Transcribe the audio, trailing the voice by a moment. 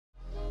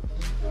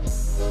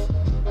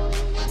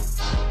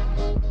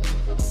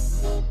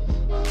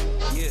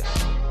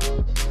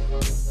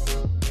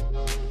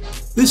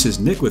This is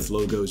Nick with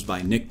Logos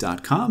by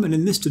Nick.com, and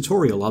in this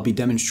tutorial I'll be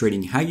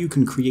demonstrating how you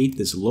can create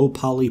this low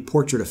poly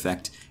portrait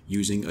effect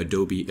using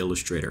Adobe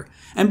Illustrator.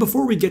 And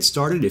before we get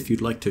started, if you'd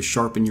like to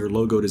sharpen your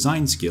logo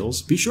design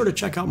skills, be sure to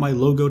check out my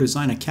Logo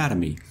Design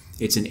Academy.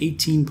 It's an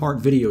 18-part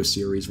video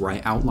series where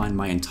I outline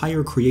my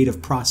entire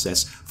creative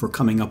process for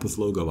coming up with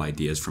logo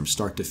ideas from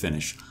start to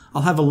finish.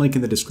 I'll have a link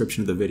in the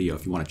description of the video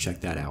if you want to check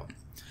that out.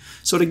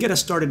 So to get us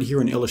started here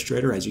in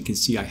Illustrator, as you can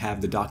see I have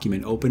the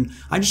document open.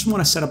 I just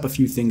want to set up a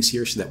few things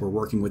here so that we're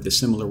working with a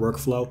similar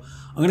workflow.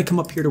 I'm going to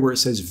come up here to where it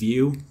says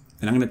View,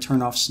 and I'm going to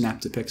turn off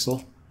Snap to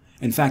Pixel.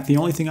 In fact, the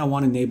only thing I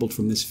want enabled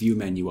from this View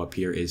menu up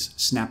here is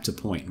Snap to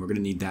Point. We're going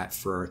to need that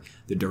for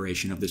the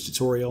duration of this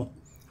tutorial.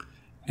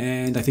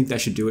 And I think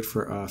that should do it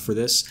for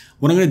this.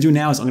 What I'm going to do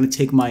now is I'm going to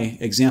take my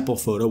example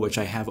photo, which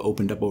I have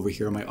opened up over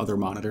here on my other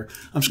monitor.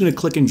 I'm just going to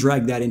click and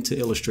drag that into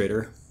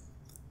Illustrator.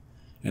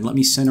 And let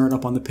me center it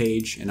up on the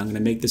page, and I'm going to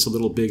make this a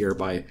little bigger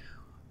by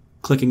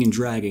clicking and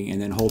dragging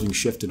and then holding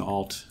Shift and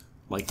Alt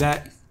like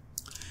that.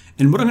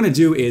 And what I'm going to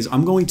do is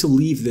I'm going to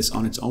leave this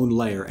on its own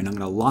layer, and I'm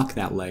going to lock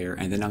that layer,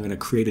 and then I'm going to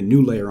create a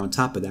new layer on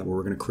top of that where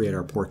we're going to create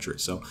our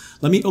portrait. So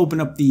let me open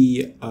up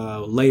the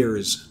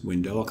Layers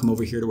window. I'll come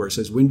over here to where it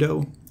says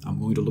Window. I'm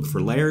going to look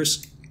for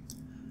Layers.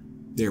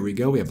 There we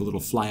go. We have a little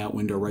flyout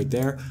window right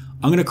there.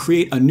 I'm going to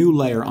create a new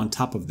layer on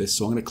top of this.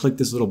 So I'm going to click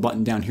this little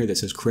button down here that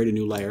says Create a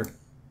New Layer.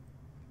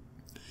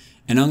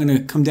 And I'm going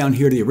to come down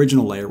here to the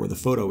original layer where the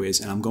photo is,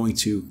 and I'm going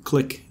to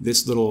click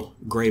this little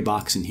gray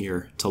box in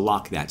here to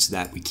lock that so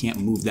that we can't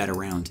move that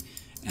around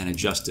and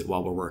adjust it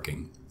while we're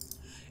working.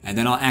 And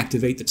then I'll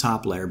activate the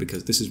top layer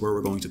because this is where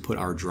we're going to put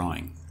our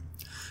drawing.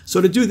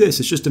 So to do this,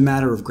 it's just a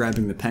matter of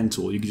grabbing the pen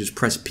tool. You can just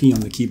press P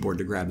on the keyboard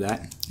to grab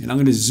that. And I'm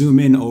going to zoom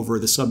in over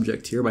the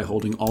subject here by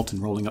holding Alt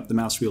and rolling up the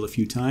mouse wheel a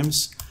few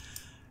times.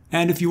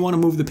 And if you want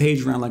to move the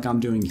page around like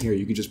I'm doing here,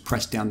 you can just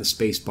press down the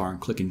space bar and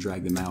click and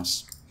drag the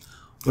mouse.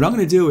 What I'm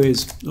going to do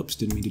is, oops,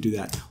 didn't mean to do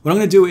that. What I'm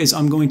going to do is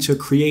I'm going to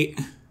create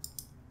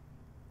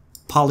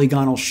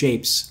polygonal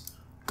shapes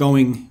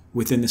going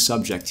within the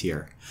subject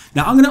here.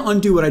 Now I'm going to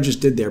undo what I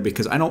just did there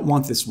because I don't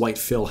want this white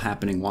fill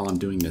happening while I'm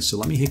doing this. So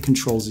let me hit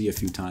Control Z a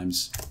few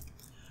times.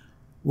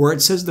 Where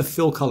it says the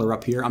fill color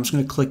up here, I'm just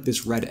going to click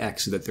this red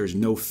X so that there's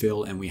no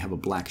fill and we have a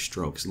black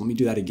stroke. So let me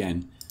do that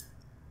again.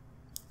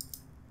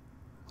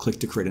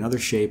 Click to create another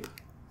shape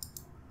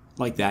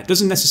like that.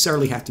 Doesn't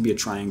necessarily have to be a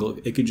triangle.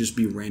 It could just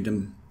be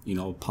random,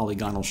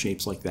 polygonal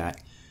shapes like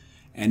that.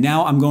 And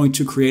now I'm going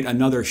to create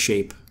another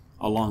shape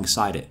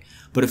alongside it.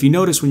 But if you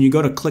notice, when you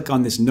go to click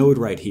on this node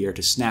right here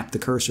to snap the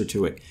cursor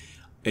to it,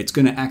 it's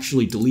going to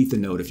actually delete the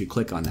node if you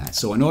click on that.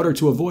 So in order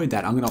to avoid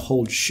that, I'm going to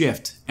hold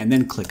Shift and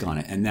then click on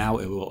it. And now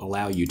it will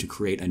allow you to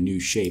create a new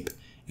shape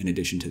in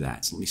addition to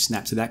that. So let me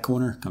snap to that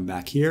corner, come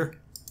back here.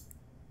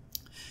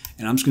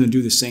 And I'm just going to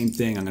do the same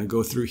thing. I'm going to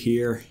go through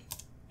here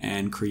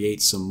and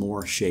create some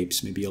more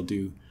shapes. Maybe I'll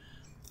do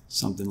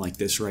something like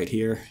this right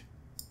here.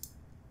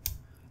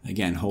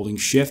 Again, holding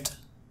Shift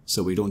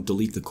so we don't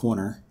delete the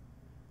corner.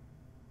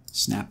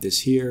 Snap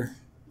this here,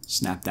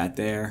 snap that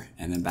there,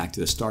 and then back to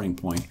the starting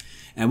point.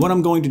 And what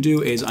I'm going to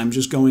do is I'm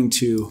just going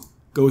to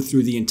go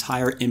through the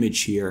entire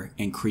image here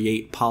and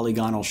create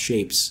polygonal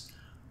shapes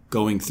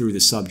going through the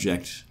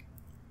subject.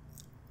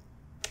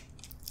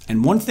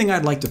 And one thing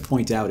I'd like to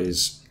point out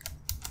is,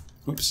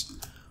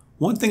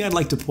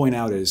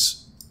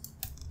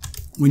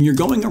 when you're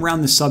going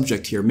around the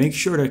subject here, make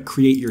sure to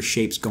create your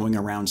shapes going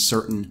around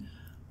certain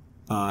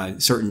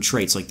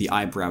traits, like the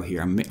eyebrow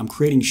here. I'm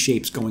creating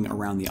shapes going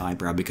around the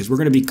eyebrow because we're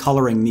going to be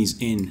coloring these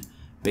in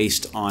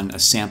based on a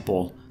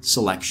sample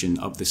selection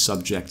of the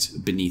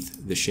subject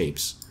beneath the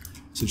shapes.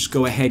 So just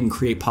go ahead and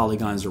create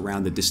polygons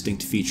around the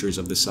distinct features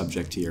of the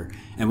subject here.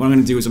 And what I'm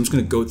going to do is I'm just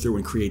going to go through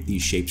and create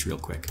these shapes real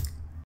quick.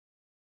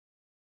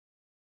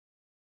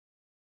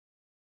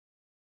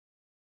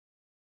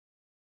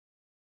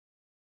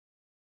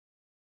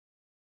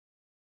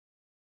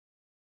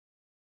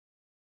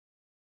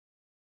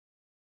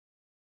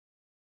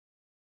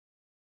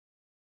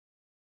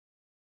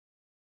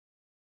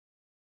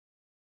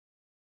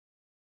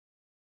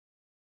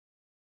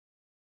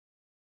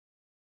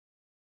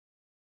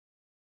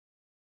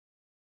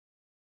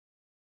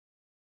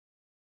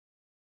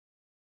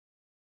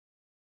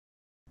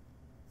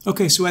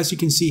 Okay, so as you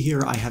can see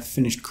here, I have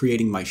finished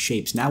creating my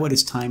shapes. Now it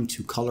is time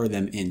to color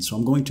them in. So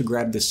I'm going to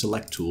grab the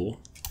Select tool,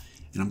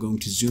 and I'm going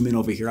to zoom in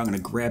over here. I'm going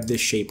to grab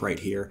this shape right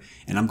here,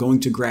 and I'm going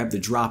to grab the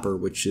dropper,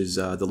 which is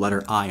the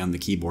letter I on the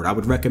keyboard. I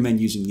would recommend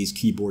using these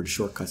keyboard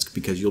shortcuts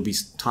because you'll be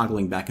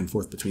toggling back and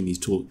forth between these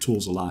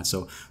tools a lot.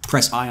 So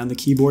press I on the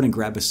keyboard and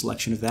grab a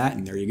selection of that,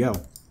 and there you go.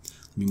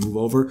 Let me move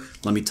over.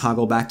 Let me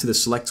toggle back to the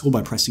Select tool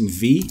by pressing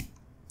V.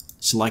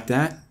 Select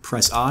that,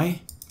 press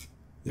I.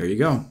 There you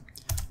go.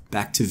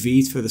 Back to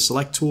V for the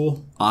Select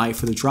tool, I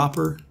for the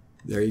dropper.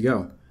 There you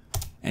go.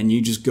 And you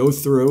just go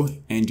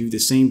through and do the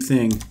same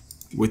thing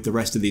with the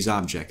rest of these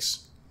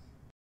objects.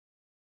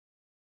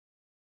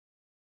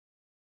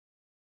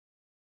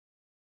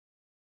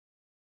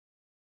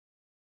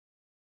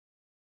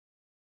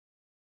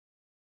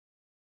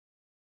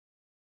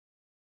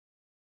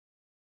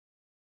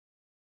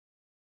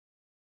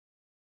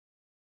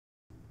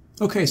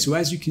 Okay, so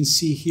as you can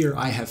see here,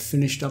 I have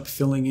finished up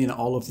filling in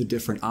all of the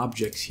different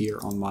objects here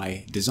on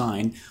my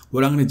design.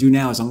 What I'm going to do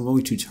now is I'm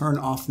going to turn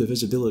off the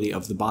visibility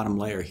of the bottom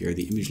layer here,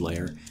 the image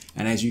layer,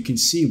 and as you can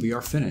see, we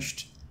are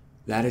finished.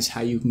 That is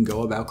how you can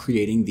go about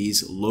creating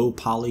these low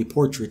poly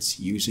portraits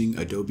using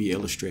Adobe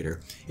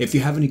Illustrator. If you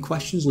have any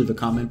questions, leave a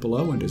comment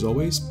below, and as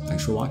always,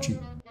 thanks for watching.